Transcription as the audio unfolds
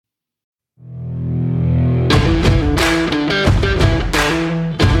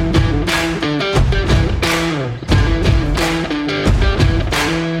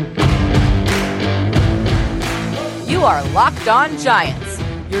Locked On Giants,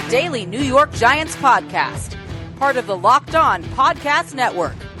 your daily New York Giants podcast. Part of the Locked On Podcast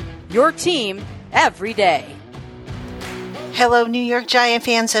Network, your team every day. Hello, New York Giant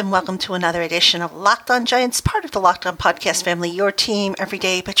fans, and welcome to another edition of Locked On Giants, part of the Locked On Podcast family, your team every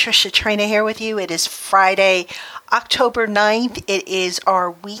day. Patricia Traina here with you. It is Friday, October 9th. It is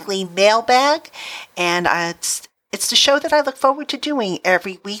our weekly mailbag, and it's the show that I look forward to doing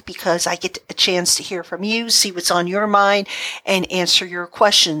every week because I get a chance to hear from you, see what's on your mind, and answer your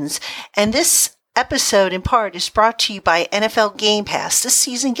questions. And this episode, in part, is brought to you by NFL Game Pass. This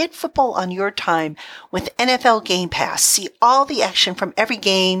season, get football on your time with NFL Game Pass. See all the action from every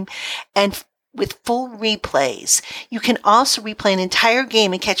game and with full replays. You can also replay an entire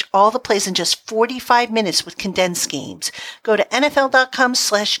game and catch all the plays in just 45 minutes with condensed games. Go to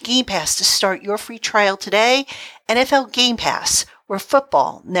NFL.com/Game Pass to start your free trial today. NFL Game Pass, where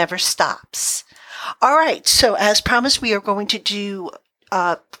football never stops. All right, so as promised, we are going to do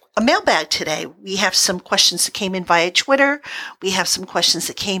a mailbag today. We have some questions that came in via Twitter. We have some questions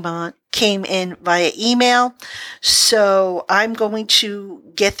that came in via email. So I'm going to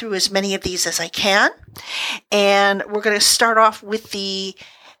get through as many of these as I can. And we're going to start off with the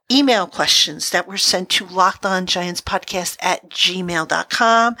email questions that were sent to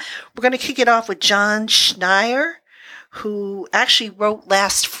lockedongiantspodcast@gmail.com. We're going to kick it off with John Schneier, who actually wrote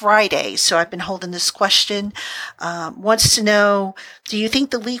last Friday. So I've been holding this question. Wants to know, do you think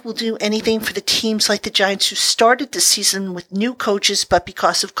the league will do anything for the teams like the Giants who started the season with new coaches, but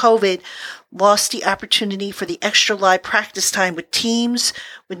because of COVID, lost the opportunity for the extra live practice time with teams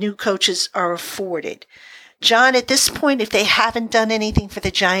with new coaches are afforded? John, at this point, if they haven't done anything for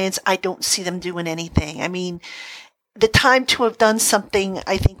the Giants, I don't see them doing anything. I mean, the time to have done something,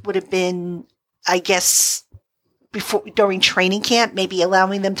 I think, would have been, I guess, during training camp, maybe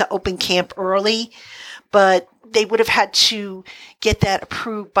allowing them to open camp early, but they would have had to get that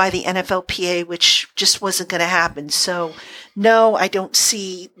approved by the NFLPA, which just wasn't going to happen. So no, I don't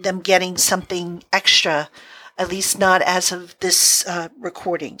see them getting something extra, at least not as of this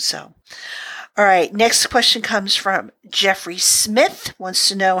recording. So, all right. Next question comes from Jeffrey Smith. Wants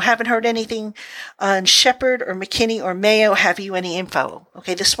to know, haven't heard anything on Shepard or McKinney or Mayo. Have you any info?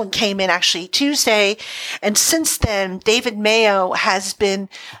 Okay. This one came in actually Tuesday. And since then, David Mayo has been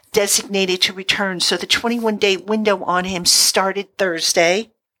designated to return. So the 21-day window on him started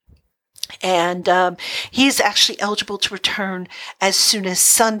Thursday. And he's actually eligible to return as soon as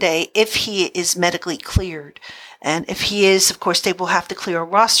Sunday if he is medically cleared. And if he is, of course, they will have to clear a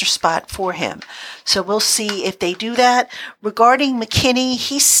roster spot for him. So we'll see if they do that. Regarding McKinney,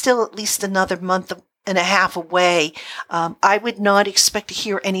 he's still at least another month and a half away. I would not expect to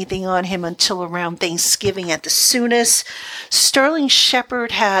hear anything on him until around Thanksgiving at the soonest. Sterling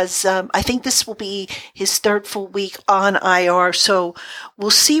Shepard has, I think this will be his third full week on IR. So we'll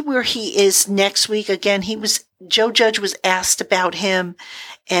see where he is next week. Again, Joe Judge was asked about him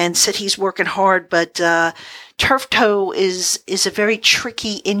and said he's working hard, but turf toe is a very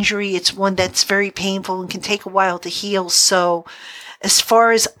tricky injury. It's one that's very painful and can take a while to heal. So as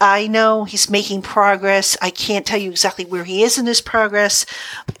far as I know, he's making progress. I can't tell you exactly where he is in his progress,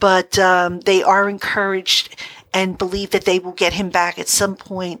 but they are encouraged and believe that they will get him back at some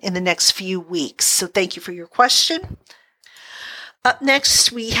point in the next few weeks. So thank you for your question. Up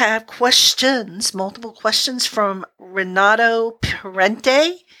next, we have multiple questions from Renato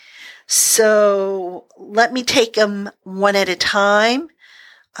Parente. So let me take them one at a time.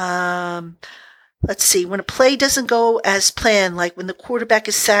 Let's see. When a play doesn't go as planned, like when the quarterback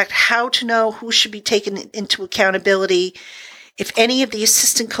is sacked, how to know who should be taken into accountability, if any of the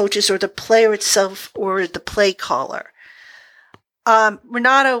assistant coaches or the player itself or the play caller.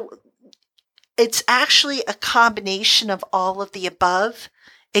 Renato, it's actually a combination of all of the above.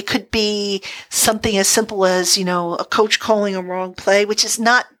 It could be something as simple as, a coach calling a wrong play, which is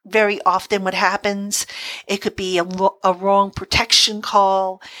not very often what happens. It could be a wrong protection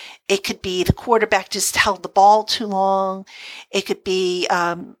call. It could be the quarterback just held the ball too long. It could be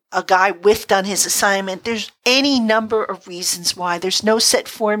a guy whiffed on his assignment. There's any number of reasons why. There's no set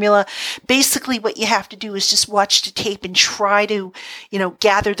formula. Basically, what you have to do is just watch the tape and try to,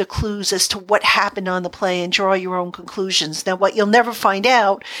 gather the clues as to what happened on the play and draw your own conclusions. Now, what you'll never find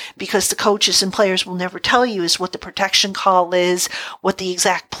out, because the coaches and players will never tell you, is what the protection call is, what the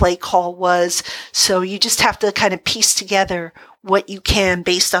exact play call was. So you just have to kind of piece together what you can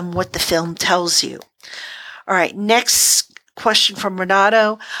based on what the film tells you. All right, next question from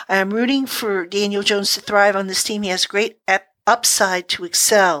Renato. I am rooting for Daniel Jones to thrive on this team. He has great upside to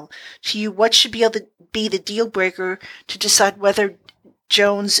excel. To you, what should be able to be the deal breaker to decide whether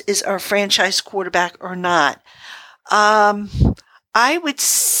Jones is our franchise quarterback or not? I would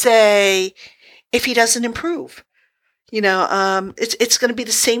say if he doesn't improve, it's going to be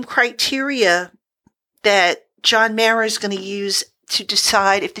the same criteria that John Mara is going to use to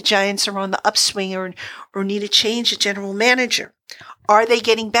decide if the Giants are on the upswing or need to change a general manager. Are they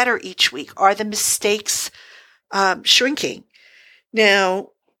getting better each week? Are the mistakes shrinking?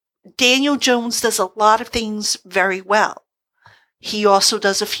 Now, Daniel Jones does a lot of things very well. He also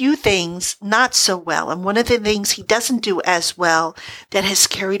does a few things not so well. And one of the things he doesn't do as well that has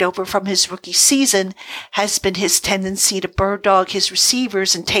carried over from his rookie season has been his tendency to bird dog his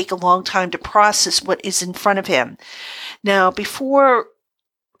receivers and take a long time to process what is in front of him. Now, before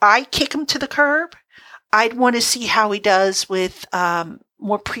I kick him to the curb, I'd want to see how he does with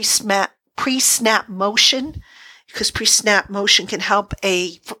more pre-snap motion, because pre-snap motion can help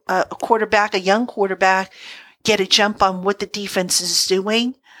a quarterback, a young quarterback, get a jump on what the defense is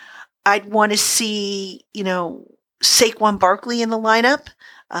doing. I'd want to see, Saquon Barkley in the lineup.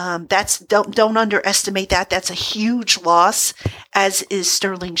 Don't underestimate that. That's a huge loss, as is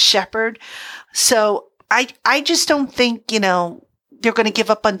Sterling Shepard. So I just don't think, they're going to give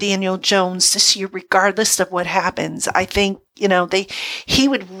up on Daniel Jones this year, regardless of what happens. I think, he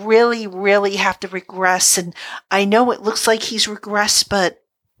would really, really have to regress. And I know it looks like he's regressed, but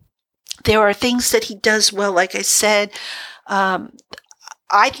there are things that he does well. Like I said,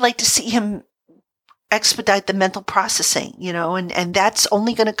 I'd like to see him expedite the mental processing, and that's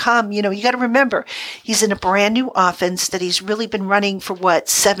only going to come, you got to remember, he's in a brand new offense that he's really been running for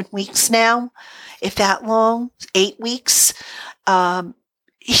 7 weeks now, if that long, 8 weeks.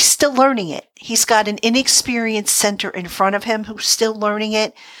 He's still learning it. He's got an inexperienced center in front of him who's still learning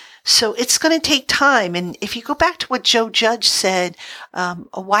it. So it's going to take time. And if you go back to what Joe Judge said a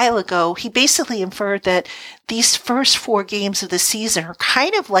while ago, he basically inferred that these first 4 games of the season are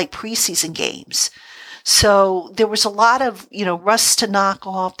kind of like preseason games. So there was a lot of, rust to knock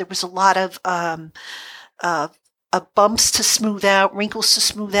off. There was a lot of bumps to smooth out, wrinkles to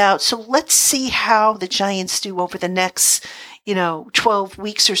smooth out. So let's see how the Giants do over the next 12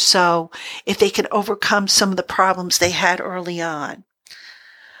 weeks or so, if they can overcome some of the problems they had early on.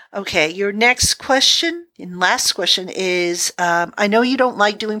 Okay, your next question and last question is, I know you don't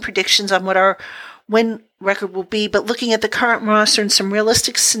like doing predictions on what our win record will be, but looking at the current roster and some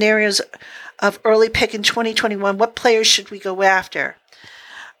realistic scenarios of early pick in 2021, what players should we go after?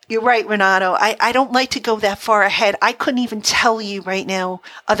 You're right, Renato. I don't like to go that far ahead. I couldn't even tell you right now,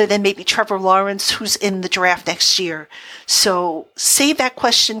 other than maybe Trevor Lawrence, who's in the draft next year. So save that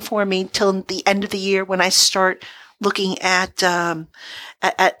question for me till the end of the year when I start looking at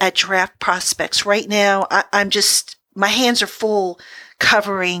draft prospects. Right now, I'm just, my hands are full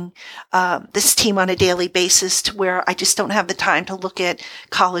covering this team on a daily basis, to where I just don't have the time to look at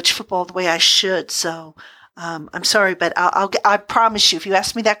college football the way I should. So I'm sorry, but I promise you, if you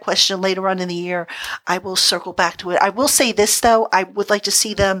ask me that question later on in the year, I will circle back to it. I will say this, though. I would like to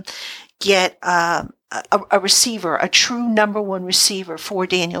see them get a receiver, a true number one receiver for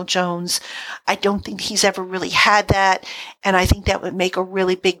Daniel Jones. I don't think he's ever really had that, and I think that would make a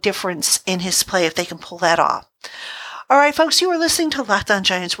really big difference in his play if they can pull that off. All right, folks, you are listening to Locked On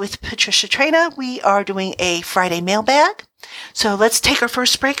Giants with Patricia Traina. We are doing a Friday mailbag. So let's take our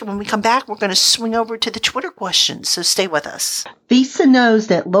first break, and when we come back, we're going to swing over to the Twitter questions. So stay with us. Visa knows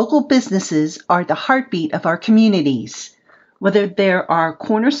that local businesses are the heartbeat of our communities. Whether there are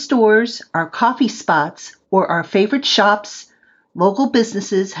corner stores, our coffee spots, or our favorite shops, local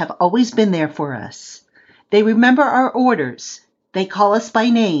businesses have always been there for us. They remember our orders. They call us by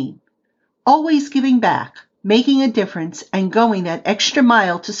name. Always giving back, making a difference, and going that extra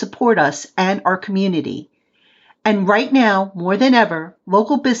mile to support us and our community. And right now, more than ever,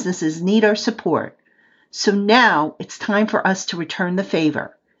 local businesses need our support. So now it's time for us to return the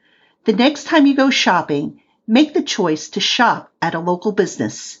favor. The next time you go shopping, make the choice to shop at a local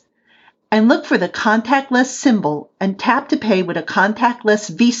business. And look for the contactless symbol and tap to pay with a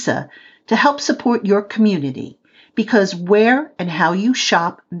contactless Visa to help support your community, because where and how you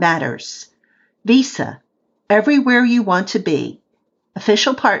shop matters. Visa, everywhere you want to be.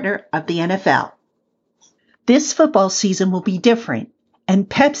 Official partner of the NFL. This football season will be different, and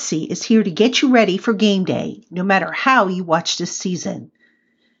Pepsi is here to get you ready for game day, no matter how you watch this season.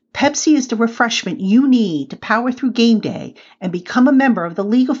 Pepsi is the refreshment you need to power through game day and become a member of the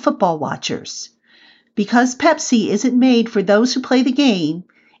League of Football Watchers. Because Pepsi isn't made for those who play the game,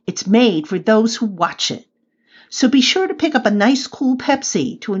 it's made for those who watch it. So be sure to pick up a nice cool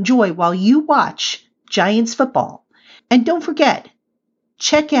Pepsi to enjoy while you watch Giants football. And don't forget,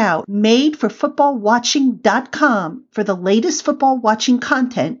 check out madeforfootballwatching.com for the latest football watching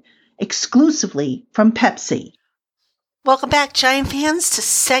content exclusively from Pepsi. Welcome back, Giant fans, to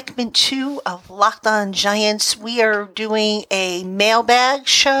segment 2 of Locked On Giants. We are doing a mailbag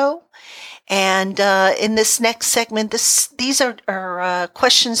show. And in this next segment, these are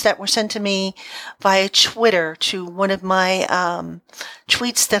questions that were sent to me via Twitter to one of my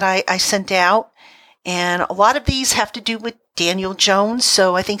tweets that I sent out. And a lot of these have to do with Daniel Jones,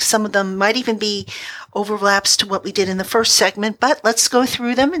 so I think some of them might even be overlaps to what we did in the first segment, but let's go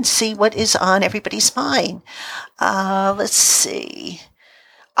through them and see what is on everybody's mind. Let's see.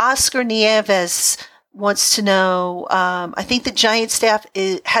 Oscar Nieves wants to know, I think the Giant staff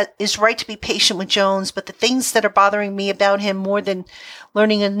is right to be patient with Jones, but the things that are bothering me about him more than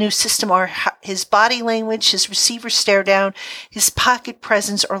learning a new system are his body language, his receiver stare down, his pocket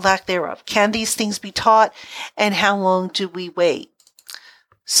presence or lack thereof. Can these things be taught, and how long do we wait?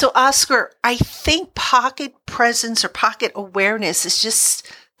 So, Oscar, I think pocket presence or pocket awareness is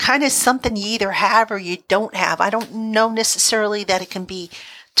just kind of something you either have or you don't have. I don't know necessarily that it can be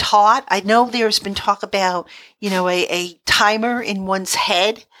taught. I know there's been talk about, a timer in one's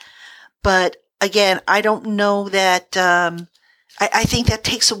head, but again, I don't know that, I think that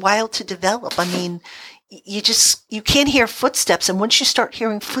takes a while to develop. I mean, you can't hear footsteps. And once you start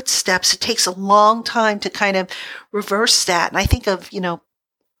hearing footsteps, it takes a long time to kind of reverse that. And I think of,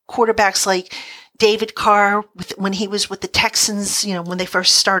 quarterbacks like David Carr when he was with the Texans, when they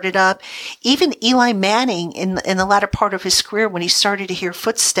first started up, even Eli Manning in the latter part of his career when he started to hear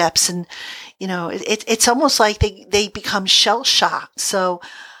footsteps, and it's almost like they become shell shocked. So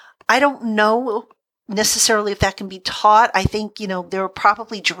I don't know necessarily if that can be taught. I think there are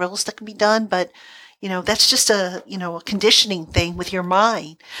probably drills that can be done, but that's just a conditioning thing with your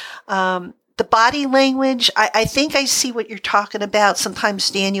mind. The body language, I think I see what you're talking about. Sometimes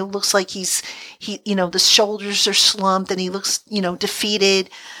Daniel looks like the shoulders are slumped and he looks,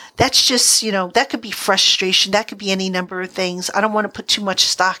 defeated. That's just, that could be frustration. That could be any number of things. I don't want to put too much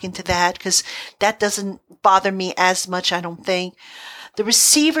stock into that because that doesn't bother me as much, I don't think. The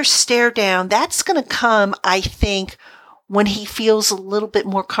receiver stare down, that's going to come, I think, when he feels a little bit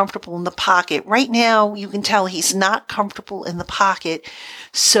more comfortable in the pocket. Right now, you can tell he's not comfortable in the pocket.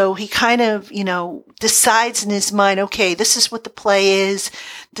 So he kind of, decides in his mind, okay, this is what the play is.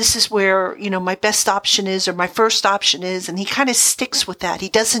 This is where, my best option is or my first option is. And he kind of sticks with that. He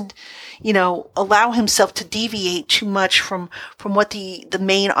doesn't, allow himself to deviate too much from what the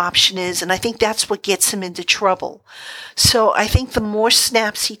main option is. And I think that's what gets him into trouble. So I think the more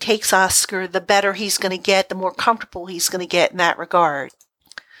snaps he takes, Oscar, the better he's going to get, the more comfortable he's going to get in that regard.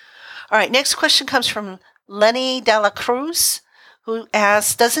 All right, next question comes from Lenny Dela Cruz, who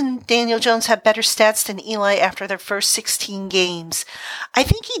asks, doesn't Daniel Jones have better stats than Eli after their first 16 games? I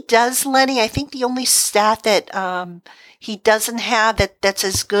think he does, Lenny. I think the only stat that he doesn't have that's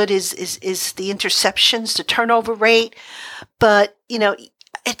as good is the interceptions, the turnover rate. But,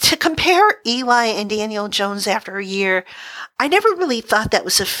 to compare Eli and Daniel Jones after a year, I never really thought that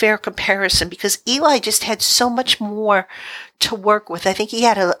was a fair comparison because Eli just had so much more to work with. I think he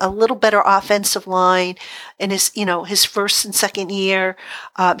had a little better offensive line in his first and second year.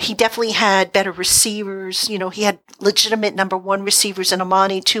 He definitely had better receivers. He had legitimate number one receivers in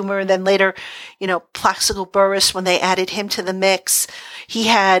Amani Toomer, and then later, Plaxico Burress when they added him to the mix. He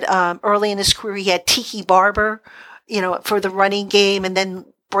had, early in his career, he had Tiki Barber, for the running game, and then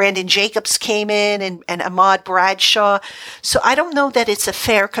Brandon Jacobs came in and Ahmad Bradshaw. So I don't know that it's a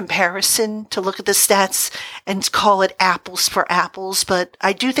fair comparison to look at the stats and call it apples for apples, but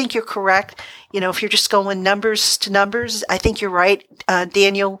I do think you're correct. If you're just going numbers to numbers, I think you're right.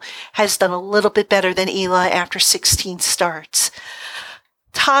 Daniel has done a little bit better than Eli after 16 starts.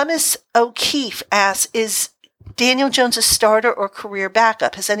 Thomas O'Keefe asks, is Daniel Jones a starter or career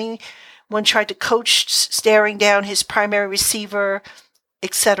backup? Has anyone tried to coach staring down his primary receiver,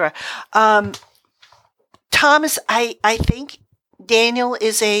 etc.? Thomas, I think Daniel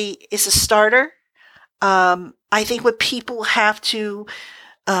is a starter. I think what people have to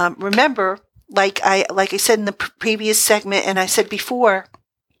remember, like I said in the previous segment, and I said before,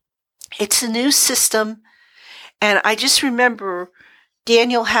 it's a new system, and I just remember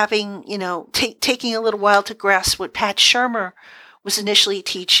Daniel having taking a little while to grasp what Pat Shurmur was initially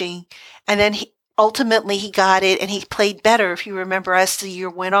teaching, and then ultimately he got it and he played better, if you remember, as the year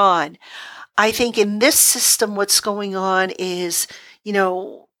went on. I think in this system what's going on is,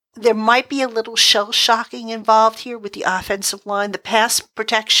 there might be a little shell shocking involved here with the offensive line. The pass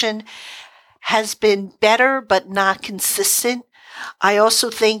protection has been better but not consistent. I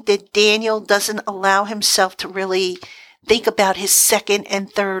also think that Daniel doesn't allow himself to really think about his second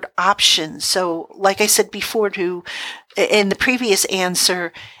and third options. So like I said before in the previous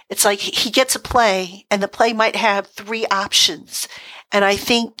answer, it's like he gets a play and the play might have 3 options. And I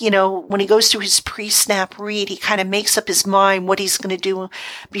think, when he goes through his pre-snap read, he kind of makes up his mind what he's going to do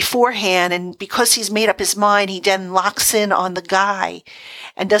beforehand. And because he's made up his mind, he then locks in on the guy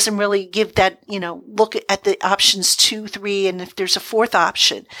and doesn't really give that, look at the options 2, 3, and if there's a 4th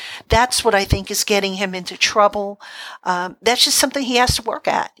option. That's what I think is getting him into trouble. That's just something he has to work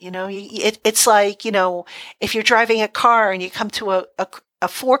at. It's like, if you're driving a car and you come to a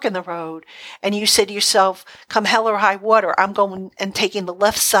fork in the road and you say to yourself, come hell or high water, I'm going and taking the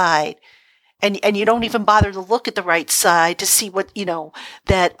left side. And you don't even bother to look at the right side to see what,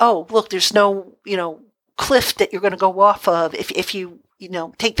 that, oh, look, there's no, cliff that you're going to go off of if you,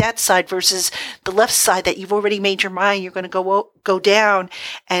 take that side versus the left side that you've already made your mind you're going to go down,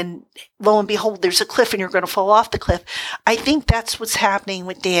 and lo and behold, there's a cliff and you're going to fall off the cliff. I think that's what's happening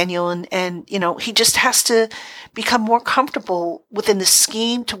with Daniel, and he just has to become more comfortable within the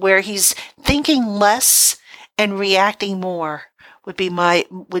scheme to where he's thinking less and reacting more would be my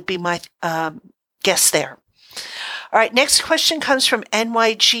guess there. All right, next question comes from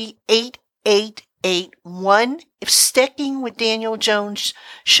NYG8881. If sticking with Daniel Jones,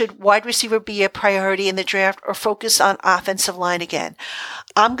 should wide receiver be a priority in the draft or focus on offensive line again?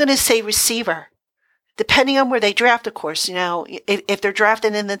 I'm going to say receiver. Depending on where they draft, of course, if they're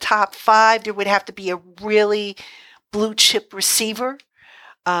drafted in the top 5, there would have to be a really blue chip receiver.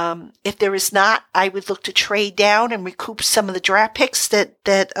 If there is not, I would look to trade down and recoup some of the draft picks that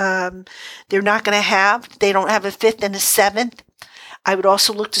they're not going to have. They don't have a 5th and a 7th. I would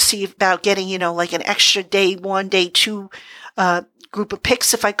also look to see about getting, like an extra day 1, day 2 group of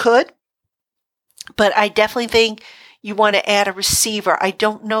picks if I could. But I definitely think you want to add a receiver. I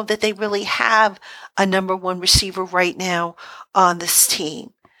don't know that they really have a number 1 receiver right now on this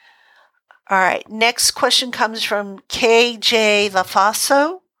team. All right. Next question comes from KJ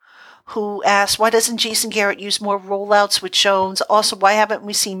LaFaso, who asked, why doesn't Jason Garrett use more rollouts with Jones? Also, why haven't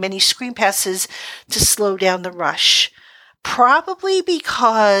we seen many screen passes to slow down the rush? Probably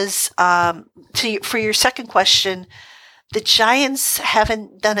because, for your second question, the Giants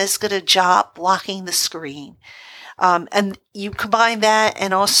haven't done as good a job blocking the screen. And you combine that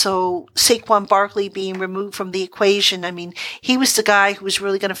and also Saquon Barkley being removed from the equation. I mean, he was the guy who was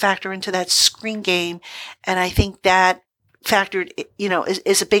really going to factor into that screen game. And I think that factored,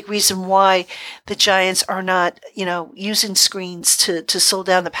 is a big reason why the Giants are not, using screens to slow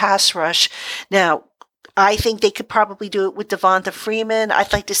down the pass rush. Now, I think they could probably do it with Devonta Freeman.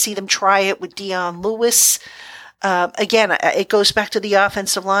 I'd like to see them try it with Dion Lewis. Again, it goes back to the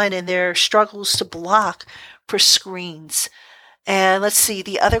offensive line and their struggles to block for screens. And let's see,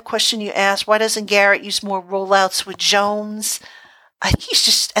 the other question you asked, why doesn't Garrett use more rollouts with Jones? I think he's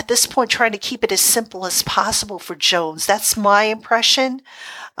just, at this point, trying to keep it as simple as possible for Jones. That's my impression.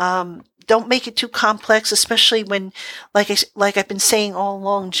 Don't make it too complex, especially when, like I've been saying all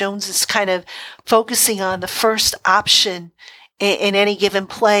along, Jones is kind of focusing on the first option in any given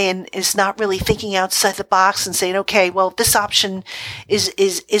play and is not really thinking outside the box and saying, okay, well, if this option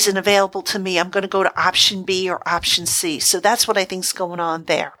isn't available to me, I'm going to go to option B or option C. So that's what I think is going on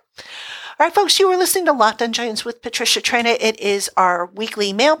there. All right, folks, you are listening to Locked On Giants with Patricia Traina. It is our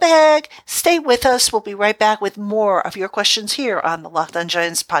weekly mailbag. Stay with us. We'll be right back with more of your questions here on the Locked On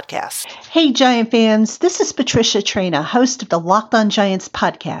Giants podcast. Hey, Giant fans. This is Patricia Traina, host of the Locked On Giants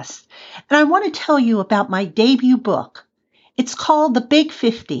podcast. And I want to tell you about my debut book. It's called The Big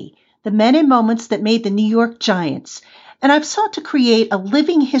 50, The Men and Moments That Made the New York Giants. And I've sought to create a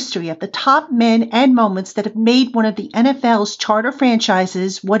living history of the top men and moments that have made one of the NFL's charter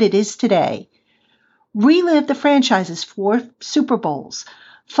franchises what it is today. Relive the franchise's 4 Super Bowls.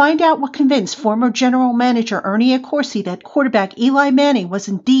 Find out what convinced former general manager Ernie Accorsi that quarterback Eli Manning was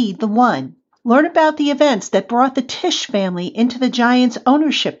indeed the one. Learn about the events that brought the Tisch family into the Giants'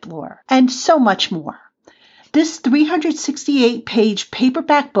 ownership lore, and so much more. This 368-page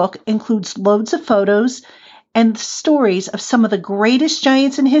paperback book includes loads of photos and stories of some of the greatest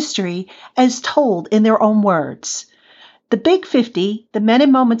Giants in history as told in their own words. The Big 50, The Men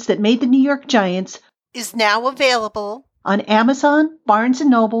and Moments That Made the New York Giants, is now available on Amazon, Barnes &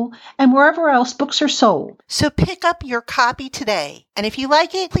 Noble, and wherever else books are sold. So pick up your copy today. And if you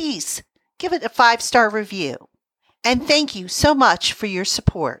like it, please give it a 5-star review. And thank you so much for your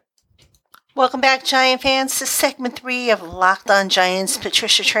support. Welcome back, Giant fans, to segment 3 of Locked On Giants.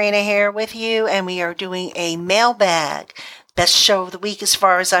 Patricia Traina here with you, and we are doing a mailbag. best show of the week as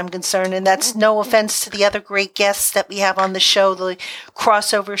far as I'm concerned. And that's no offense to the other great guests that we have on the show, the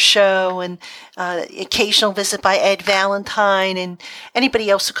crossover show and occasional visit by Ed Valentine and anybody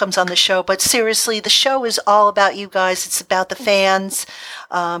else who comes on the show. But seriously, the show is all about you guys. It's about the fans.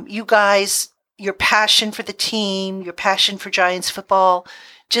 You guys, your passion for the team, your passion for Giants football,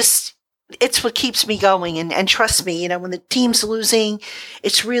 it's what keeps me going. And trust me, when the team's losing,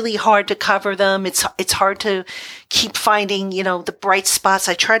 it's really hard to cover them. It's hard to keep finding, the bright spots.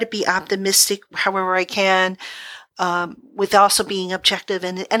 I try to be optimistic however I can, with also being objective,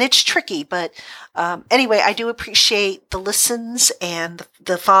 and it's tricky. But anyway, I do appreciate the listens and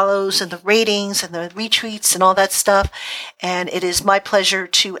the follows and the ratings and the retweets and all that stuff. And it is my pleasure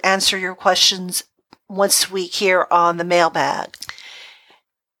to answer your questions once a week here on the mailbag.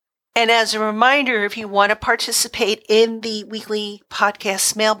 And as a reminder, if you want to participate in the weekly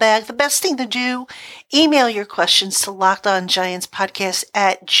podcast mailbag, the best thing to do, email your questions to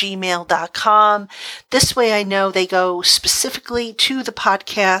lockedongiantspodcast@gmail.com. This way I know they go specifically to the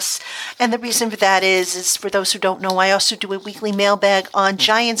podcast. And the reason for that is for those who don't know, I also do a weekly mailbag on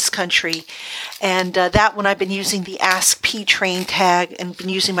Giants Country. And that one I've been using the Ask P Train tag and been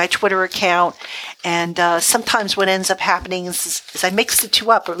using my Twitter account. And sometimes what ends up happening is I mix the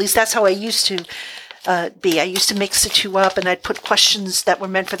two up, or at least that's how I used to be. I used to mix the two up, and I'd put questions that were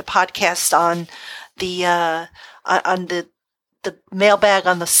meant for the podcast on the mailbag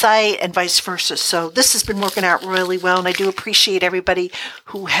on the site, and vice versa. So this has been working out really well, and I do appreciate everybody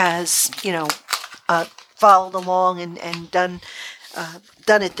who has followed along and done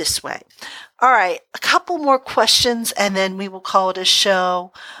it this way. All right, a couple more questions, and then we will call it a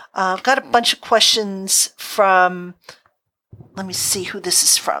show. I've got a bunch of questions from, let me see who this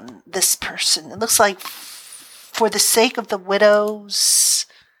is from, this person. It looks like For the Sake of the Widow's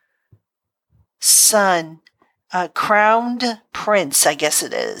Son, Crowned Prince, I guess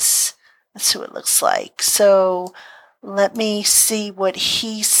it is. That's who it looks like. So let me see what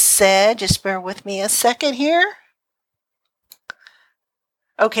he said. Just bear with me a second here.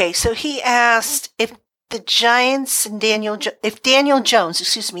 Okay, so he asked if the Giants and Daniel Jones,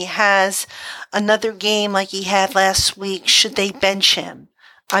 has another game like he had last week, should they bench him?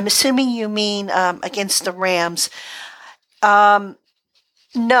 I'm assuming you mean against the Rams. No,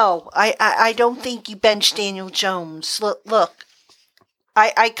 I don't think you bench Daniel Jones. Look,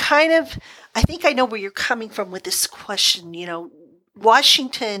 I think I know where you're coming from with this question.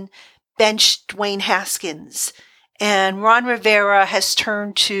 Washington benched Dwayne Haskins. And Ron Rivera has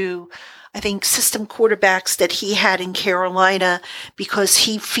turned to, I think, system quarterbacks that he had in Carolina because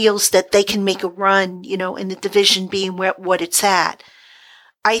he feels that they can make a run, in the division being what it's at.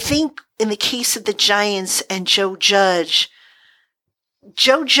 I think in the case of the Giants and Joe Judge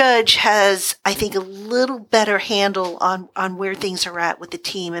has, I think, a little better handle on where things are at with the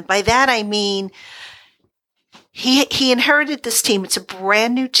team. And by that, I mean, he inherited this team. It's a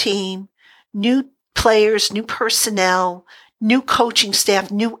brand new team, new players, new personnel, new coaching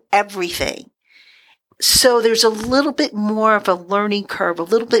staff, new everything. So there's a little bit more of a learning curve, a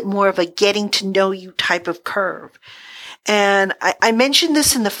little bit more of a getting to know you type of curve. And I mentioned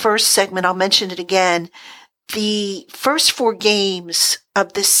this in the first segment. I'll mention it again. The first 4 games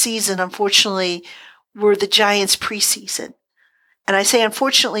of this season, unfortunately, were the Giants' preseason. And I say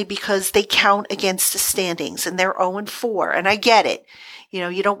unfortunately because they count against the standings and they're 0-4. And I get it.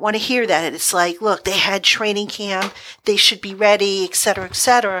 You don't want to hear that. It's like, look, they had training camp. They should be ready, et cetera, et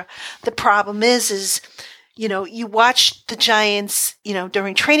cetera. The problem is, you watch the Giants,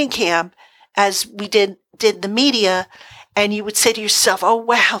 during training camp as we did the media, and you would say to yourself, oh,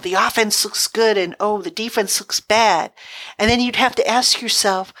 wow, the offense looks good, and oh, the defense looks bad. And then you'd have to ask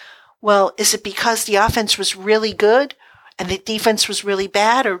yourself, well, is it because the offense was really good and the defense was really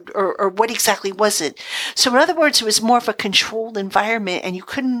bad, or what exactly was it? So in other words, it was more of a controlled environment, and you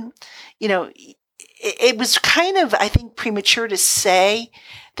couldn't, it was kind of, I think, premature to say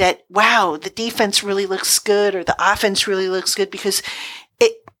that, wow, the defense really looks good or the offense really looks good, because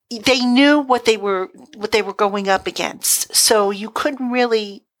they knew what they were going up against. So you couldn't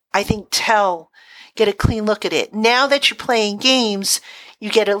really, I think, get a clean look at it. Now that you're playing games, you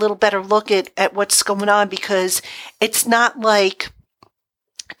get a little better look at what's going on, because it's not like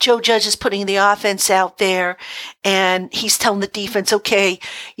Joe Judge is putting the offense out there and he's telling the defense, okay,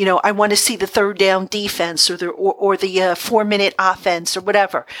 I want to see the third down defense or the 4-minute offense or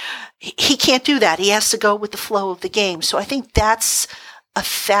whatever. He can't do that. He has to go with the flow of the game. So I think that's a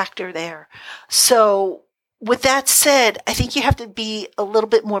factor there. So with that said, I think you have to be a little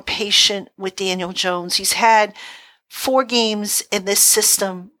bit more patient with Daniel Jones. He's had 4 games in this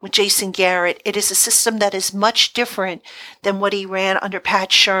system with Jason Garrett. It is a system that is much different than what he ran under Pat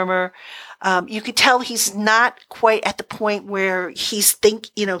Shurmur. You could tell he's not quite at the point where he's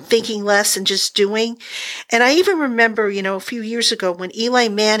thinking less and just doing. And I even remember, a few years ago when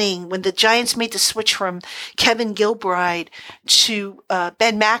when the Giants made the switch from Kevin Gilbride to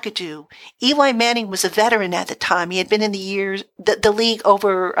Ben McAdoo, Eli Manning was a veteran at the time. He had been in the league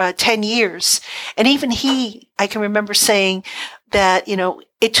over 10 years. And even I can remember saying that,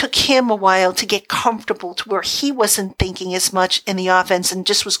 it took him a while to get comfortable to where he wasn't thinking as much in the offense and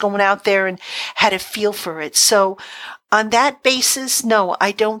just was going out there and had a feel for it. So on that basis, no,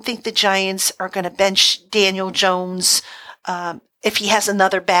 I don't think the Giants are going to bench Daniel Jones if he has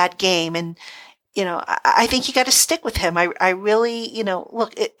another bad game. And, I think you got to stick with him. I really,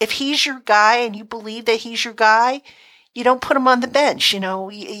 look, if he's your guy and you believe that he's your guy, you don't put him on the bench.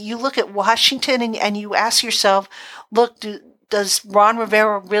 You look at Washington and you ask yourself, look, does Ron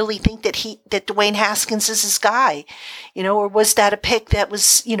Rivera really think that Dwayne Haskins is his guy? Or was that a pick that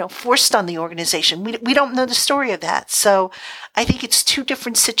was, forced on the organization? We don't know the story of that. So I think it's 2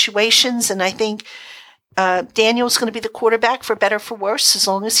 different situations. And I think Daniel's going to be the quarterback for better or for worse as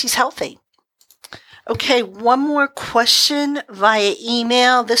long as he's healthy. Okay, one more question via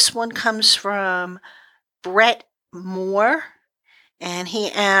email. This one comes from Brett Moore. And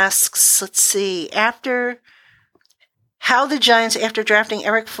he asks, let's see, how the Giants, after drafting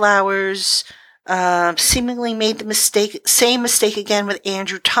Eric Flowers, seemingly made the same mistake again with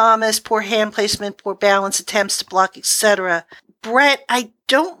Andrew Thomas, poor hand placement, poor balance, attempts to block, etc. Brett, I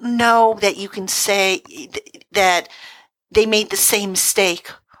don't know that you can say that they made the same mistake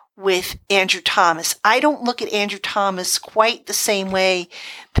with Andrew Thomas. I don't look at Andrew Thomas quite the same way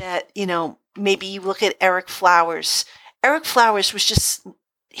that, maybe you look at Eric Flowers. Eric Flowers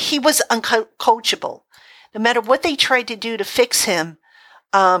he was uncoachable. No matter what they tried to do to fix him,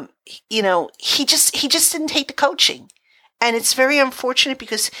 he just didn't take the coaching. And it's very unfortunate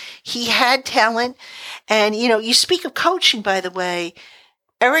because he had talent. And, you speak of coaching, by the way,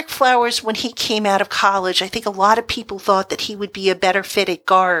 Eric Flowers, when he came out of college, I think a lot of people thought that he would be a better fit at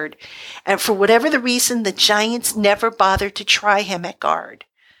guard. And for whatever the reason, the Giants never bothered to try him at guard.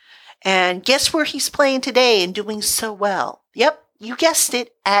 And guess where he's playing today and doing so well? Yep, you guessed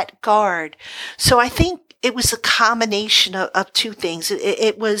it, at guard. So I think it was a combination of 2 things.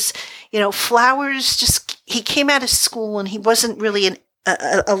 It was, Flowers he came out of school and he wasn't really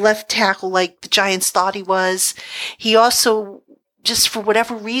a left tackle like the Giants thought he was. He also, just for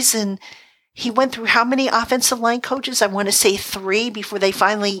whatever reason, he went through how many offensive line coaches? I want to say 3 before they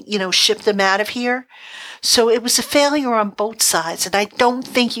finally, shipped him out of here. So it was a failure on both sides. And I don't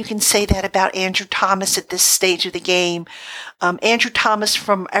think you can say that about Andrew Thomas at this stage of the game. Andrew Thomas,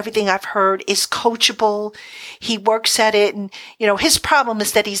 from everything I've heard, is coachable. He works at it. And, his problem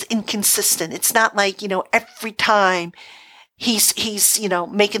is that he's inconsistent. It's not like, every time he's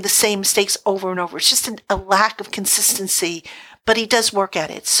making the same mistakes over and over. It's just a lack of consistency. But he does work at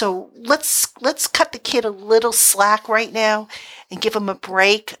it. So let's cut the kid a little slack right now and give him a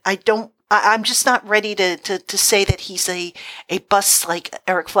break. I'm just not ready to say that he's a bust like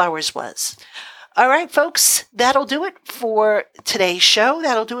Eric Flowers was. All right, folks, that'll do it for today's show.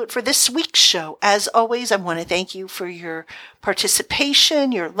 That'll do it for this week's show. As always, I want to thank you for your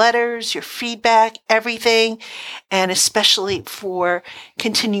participation, your letters, your feedback, everything, and especially for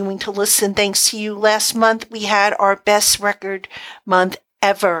continuing to listen. Thanks to you. Last month, we had our best record month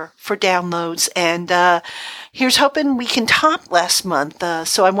ever for downloads, and here's hoping we can top last month.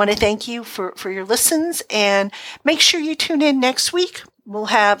 So I want to thank you for your listens, and make sure you tune in next week. We'll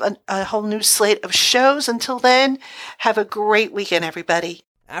have a whole new slate of shows. Until then, have a great weekend, everybody.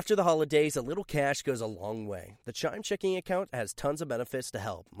 After the holidays, a little cash goes a long way. The Chime checking account has tons of benefits to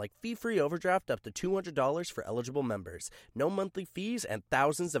help, like fee-free overdraft up to $200 for eligible members, no monthly fees, and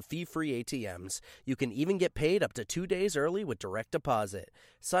thousands of fee-free ATMs. You can even get paid up to 2 days early with direct deposit.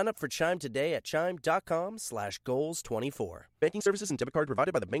 Sign up for Chime today at chime.com/goals24. Banking services and debit cards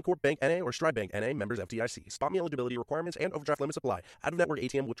provided by the Bancorp Bank N.A. or Stride Bank N.A. members FDIC. Spot me eligibility requirements and overdraft limits apply. Out-of-network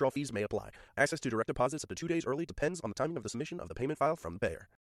ATM withdrawal fees may apply. Access to direct deposits up to 2 days early depends on the timing of the submission of the payment file from the payer.